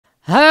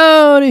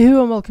Howdy who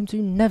and welcome to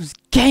Nev's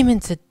Gaming.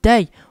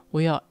 Today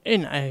we are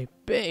in a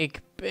big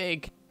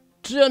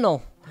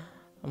tunnel.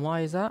 And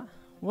why is that?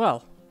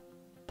 Well,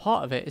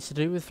 part of it is to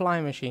do with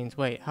flying machines.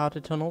 Wait, how do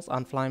tunnels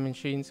and flying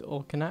machines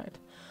all connect?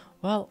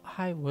 Well,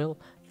 I will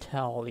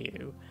tell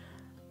you.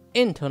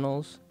 In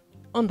tunnels,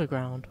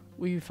 underground,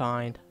 we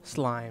find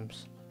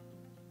slimes.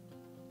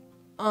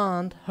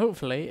 And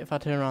hopefully, if I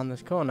turn around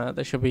this corner,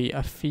 there should be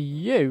a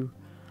few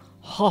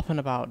hopping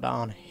about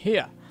down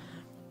here.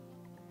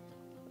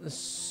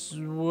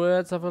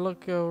 Let's have a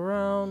look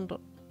around.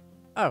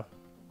 Oh.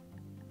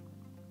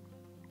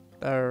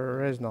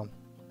 There is none.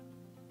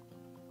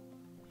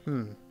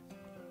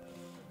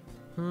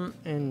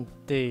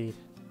 Indeed.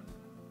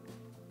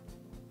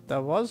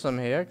 There was some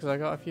here because I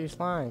got a few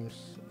slimes.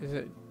 Is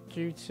it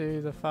due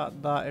to the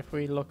fact that if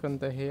we look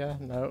under here?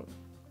 No.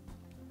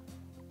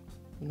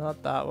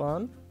 Not that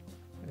one.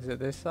 Is it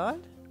this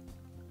side?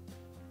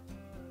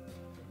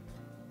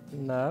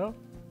 No.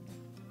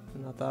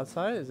 Not that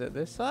side. Is it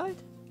this side?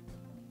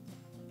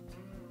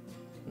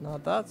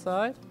 Not that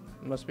side.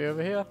 It must be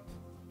over here.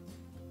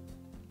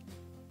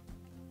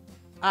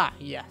 Ah,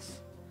 yes.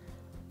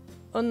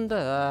 Under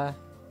there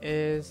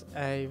is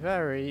a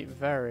very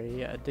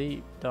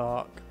deep,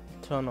 dark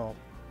tunnel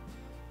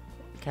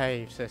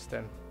cave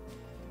system.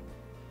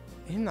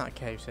 In that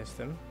cave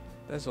system,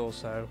 there's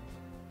also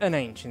an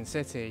ancient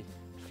city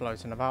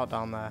floating about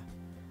down there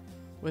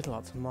with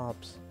lots of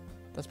mobs.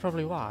 That's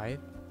probably why,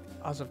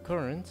 as of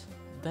current,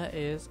 there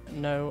is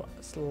no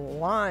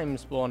slime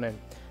spawning.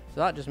 So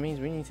that just means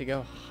we need to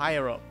go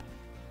higher up.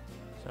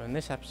 So in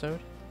this episode,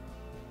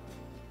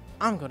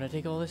 I'm gonna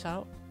dig all this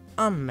out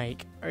and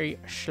make a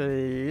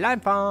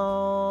slime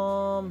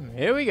farm.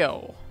 Here we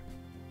go.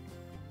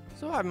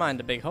 So I've mined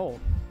a big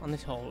hole, and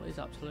this hole is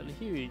absolutely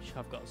huge.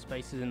 I've got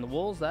spaces in the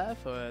walls there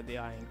for the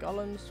iron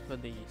golems, for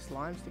the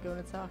slimes to go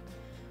and attack.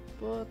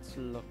 But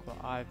look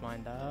what I've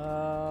mined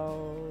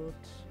out.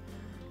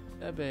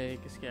 A big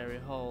scary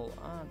hole.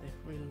 And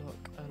if we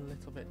look a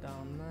little bit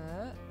down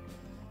there,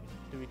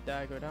 do we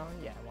dare go down?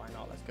 Yeah, why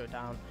not? Let's go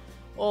down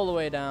all the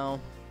way down.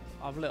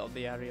 I've lit up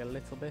the area a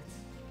little bit.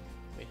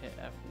 We hit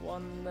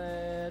F1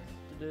 there.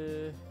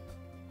 There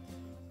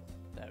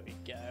we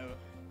go.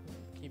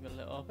 Keep it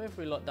lit up. If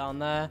we look down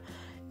there,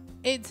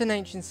 it's an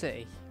ancient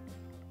city.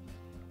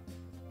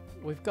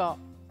 We've got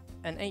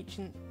an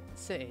ancient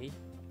city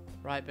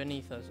right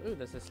beneath us. Ooh,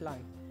 there's a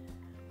slime.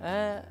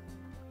 That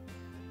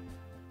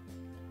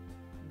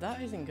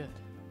isn't good.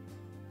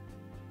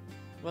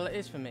 Well, it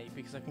is for me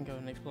because I can go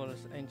and explore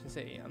this ancient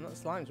city, and that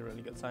slime's a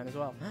really good sign as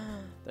well.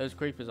 Those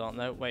creepers aren't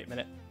though. Wait a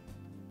minute.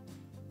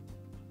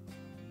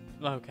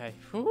 Okay.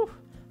 Whew.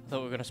 I thought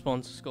we were going to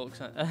spawn skulks.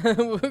 We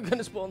were going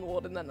to spawn the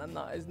warden then, and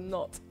that is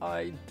not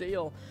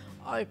ideal.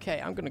 Okay,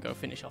 I'm going to go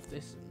finish off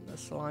this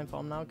slime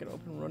farm now. Get it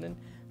up and running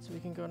so we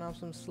can go and have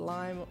some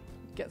slime.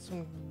 Get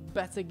some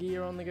better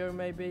gear on the go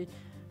maybe.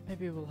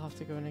 Maybe we'll have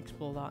to go and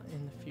explore that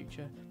in the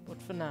future. But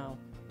for now,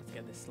 let's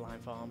get this slime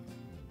farm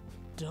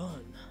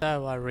done.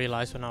 So I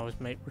realised when I was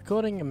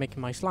recording and making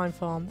my slime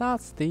farm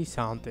that the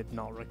sound did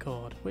not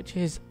record, which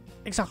is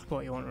exactly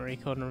what you want to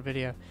record in a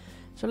video.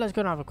 So let's go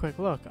and have a quick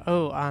look.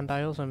 Oh, and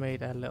I also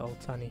made a little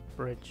tiny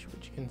bridge,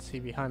 which you can see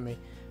behind me,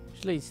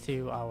 which leads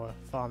to our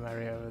farm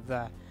area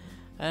over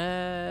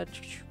there.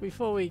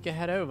 Before we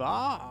head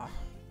over,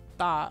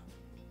 that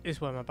is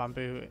where my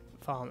bamboo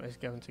farm is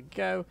going to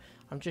go.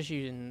 I'm just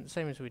using the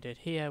same as we did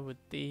here with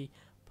the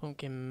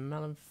pumpkin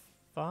melon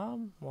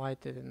farm. Why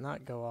didn't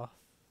that go off?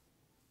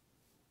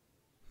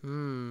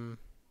 We'll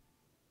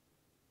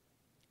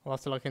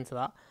have to look into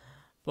that.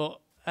 But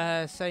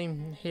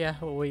same here,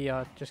 we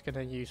are just going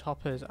to use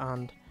hoppers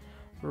and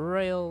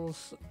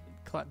rails,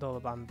 collect all the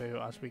bamboo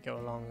as we go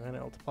along, and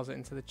it'll deposit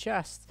into the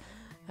chest.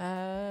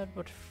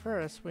 But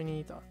first we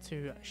need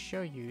to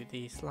show you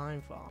the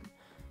slime farm.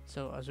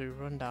 So as we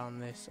run down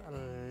this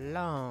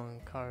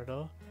long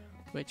corridor,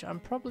 which I'm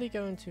probably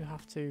going to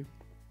have to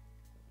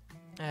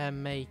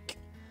make,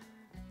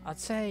 I'd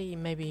say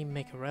maybe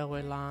make a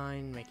railway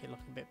line, make it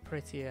look a bit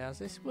prettier, as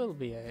this will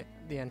be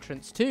the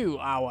entrance to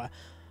our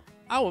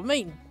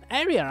main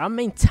area, our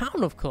main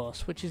town, of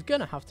course, which is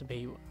gonna have to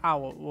be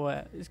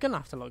it's gonna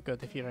have to look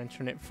good if you're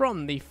entering it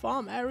from the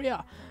farm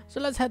area.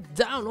 So let's head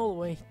down all the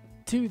way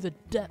to the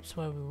depths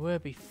where we were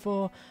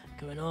before,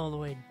 going all the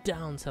way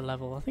down to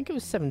level, I think it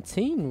was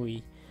 17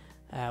 we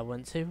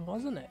went to,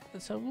 wasn't it?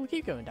 So we'll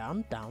keep going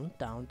down.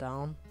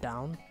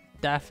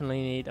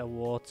 Definitely need a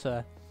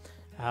water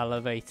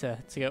elevator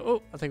to go.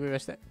 Oh, I think we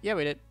missed it. Yeah,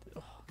 we did.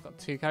 Oh, got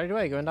too carried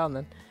away going down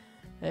then.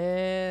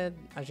 And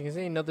as you can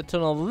see, another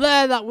tunnel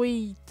there that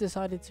we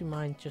decided to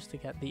mine just to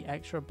get the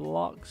extra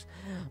blocks.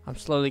 I'm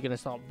slowly going to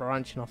start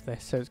branching off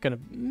this, so it's going to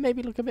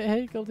maybe look a bit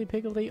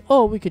higgledy-piggledy,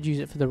 or we could use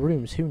it for the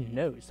rooms. Who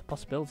knows? The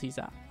possibilities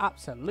are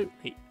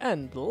absolutely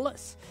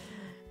endless.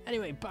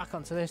 Anyway, back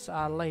onto this.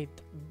 I laid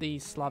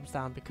these slabs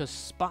down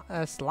because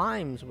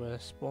slimes were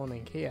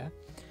spawning here.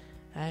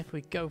 If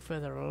we go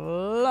further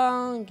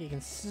along, you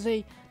can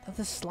see that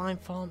the slime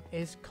farm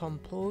is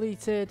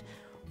completed.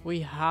 We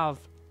have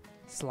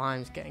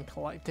slimes getting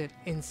collected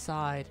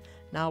inside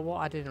Now what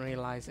I didn't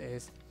realise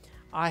is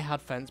I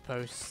had fence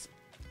posts.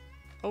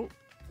 Oh,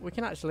 we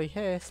can actually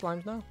hear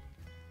slimes now.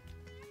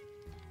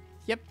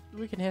 Yep,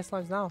 we can hear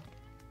slimes now.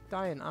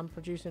 Dying, I'm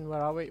producing,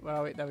 where are we? Where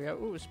are we? There we go.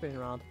 Ooh, spinning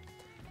around.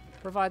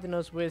 Providing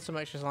us with some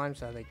extra slimes,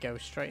 so they go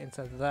straight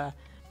into there.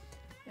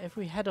 If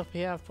we head up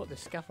here, I've put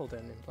this scaffolding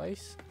in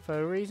place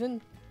for a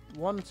reason.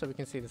 One, so we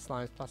can see the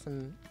slimes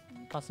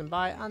passing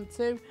by, and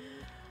two,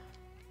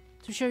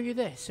 to show you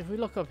this. If we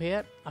look up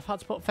here, I've had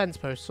to put fence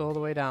posts all the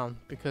way down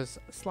because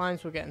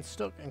slimes were getting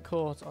stuck and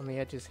caught on the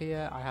edges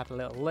here. I had a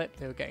little lip,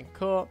 they were getting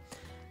caught.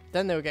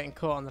 Then they were getting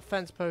caught on the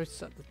fence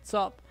posts at the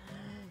top.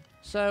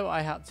 So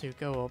I had to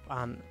go up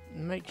and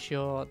make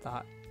sure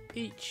that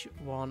each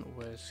one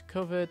was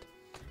covered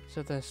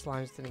so the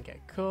slimes didn't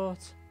get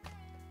caught.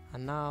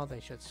 And now they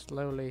should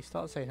slowly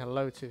start saying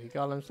hello to the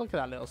golems. Look at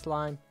that little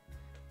slime.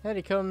 There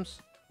he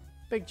comes.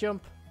 Big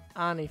jump.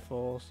 And he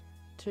falls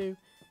to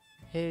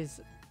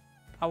his,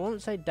 I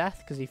won't say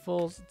death, because he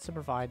falls to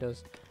provide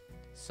us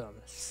some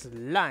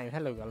slime.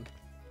 Hello, golem.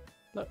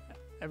 Look,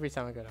 every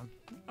time I go down.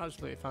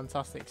 Absolutely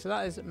fantastic. So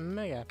that is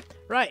mega.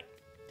 Right.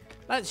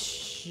 Let's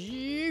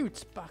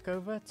shoot back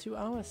over to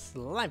our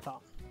slime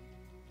farm.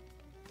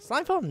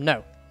 Slime farm?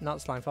 No,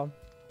 not slime farm.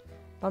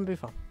 Bamboo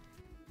farm.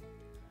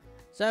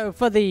 So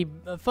for the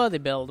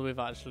build, we're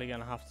actually going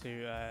to have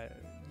to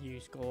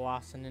use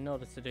glass, and in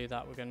order to do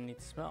that, we're going to need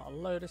to smelt a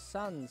load of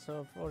sand. So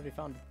I've already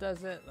found a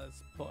desert.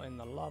 Let's put in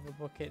the lava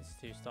buckets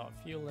to start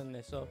fueling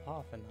this up.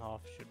 Half and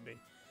half should be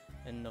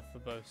enough for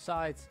both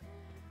sides,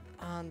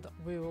 and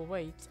we will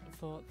wait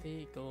for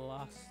the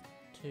glass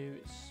to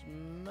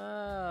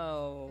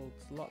smelt.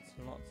 Lots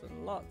and lots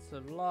and lots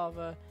of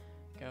lava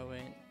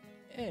going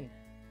in.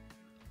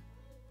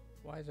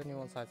 Why is only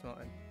one side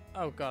smelting?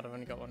 Oh god, I've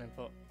only got one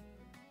input.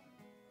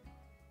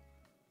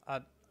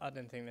 I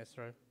didn't think this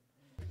through.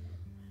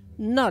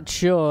 Not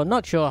sure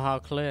how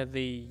clear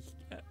the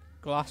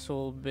glass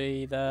will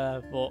be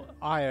there, but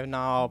I have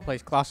now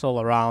placed glass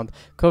all around,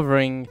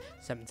 covering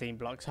 17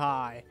 blocks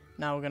high.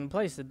 Now we're going to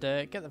place the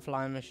dirt, get the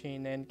flying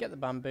machine in, get the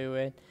bamboo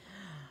in,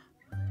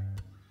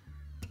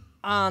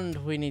 and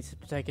we need to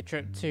take a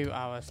trip to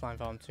our slime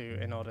farm too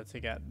in order to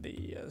get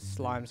the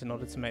slimes in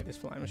order to make this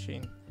flying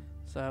machine.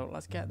 So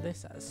let's get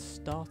this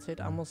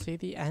started and we'll see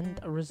the end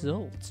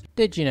result.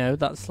 Did you know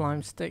that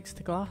slime sticks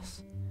to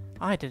glass?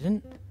 I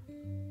didn't,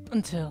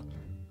 until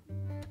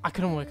I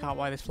couldn't work out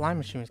why this flying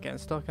machine was getting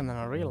stuck, and then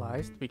I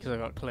realised, because I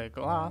got clear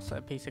glass, that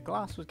a piece of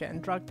glass was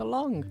getting dragged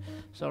along.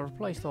 So I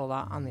replaced all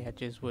that and the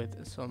edges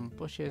with some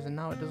bushes, and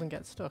now it doesn't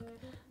get stuck.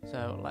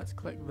 So let's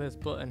click this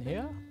button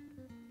here.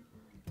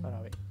 Where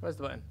are we? Where's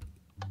the button?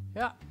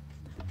 Yeah.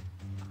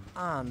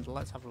 And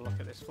let's have a look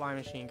at this flying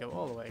machine go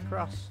all the way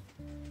across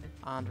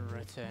and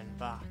return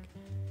back.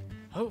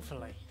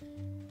 Hopefully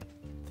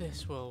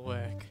this will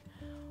work.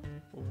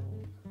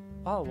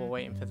 While we're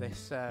waiting for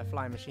this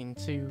flying machine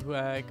to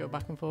go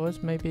back and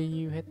forwards, maybe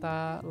you hit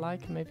that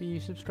like, maybe you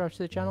subscribe to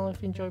the channel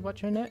if you enjoy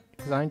watching it,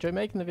 because I enjoy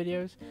making the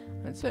videos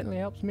and it certainly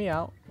helps me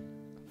out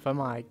for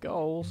my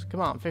goals. Come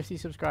on, 50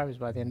 subscribers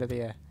by the end of the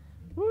year.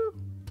 Woo!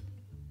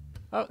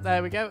 Oh,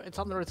 there we go, it's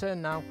on the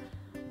return now,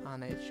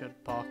 and it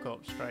should park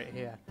up straight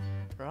here.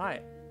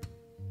 Right,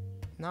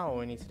 now all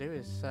we need to do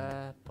is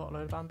put a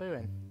load of bamboo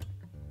in.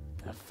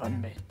 The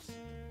fun bits.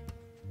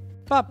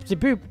 Babty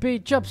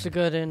boopy, jobs are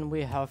good, and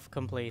we have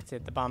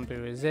completed. The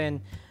bamboo is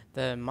in.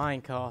 The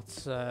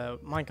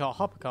minecart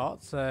hopper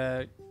carts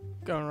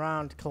going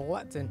around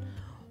collecting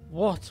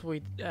what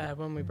we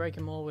when we break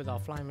them all with our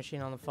flying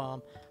machine on the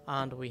farm,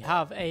 and we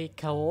have a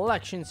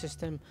collection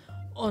system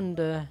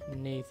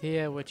underneath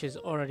here which is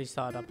already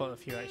started. I put a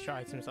few extra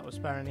items that were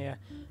sparing here,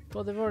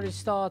 but they've already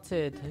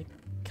started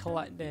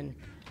collecting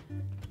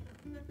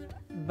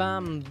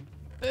bamboo.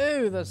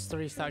 There's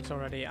 3 stacks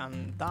already,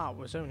 and that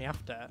was only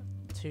after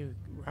 2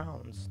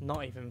 rounds,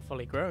 not even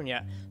fully grown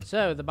yet.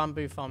 So the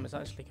bamboo farm is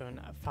actually going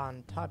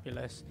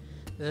fantabulous.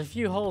 There's a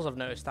few holes I've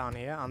noticed down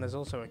here, and there's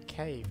also a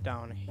cave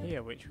down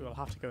here which we will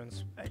have to go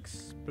and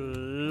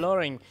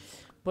exploring,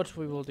 but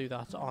we will do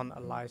that on a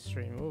live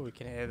stream. Oh, we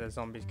can hear the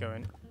zombies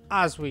going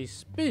as we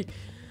speak.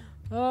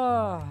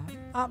 Oh,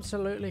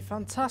 absolutely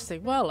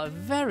fantastic. Well, a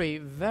very,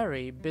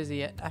 very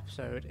busy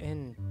episode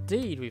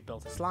indeed. We've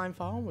built a slime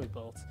farm, we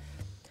built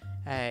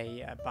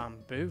a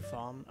bamboo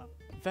farm.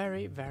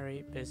 Very,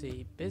 very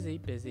busy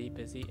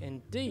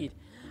indeed.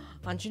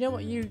 And you know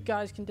what you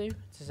guys can do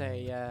to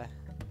say,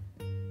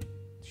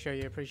 show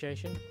your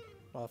appreciation?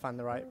 Well, I find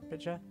the right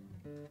picture.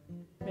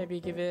 Maybe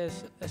give it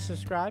a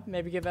subscribe,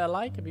 maybe give it a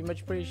like, it'd be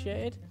much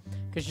appreciated.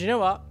 Because you know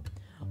what?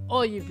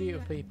 All you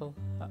beautiful people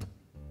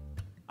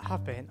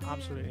have been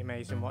absolutely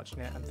amazing watching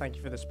it, and thank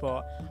you for the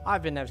support.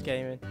 I've been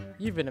NEVZGAMING,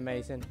 you've been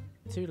amazing.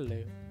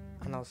 Toodaloo.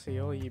 And I'll see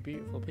all you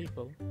beautiful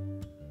people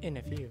in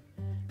a few.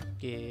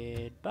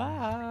 Goodbye.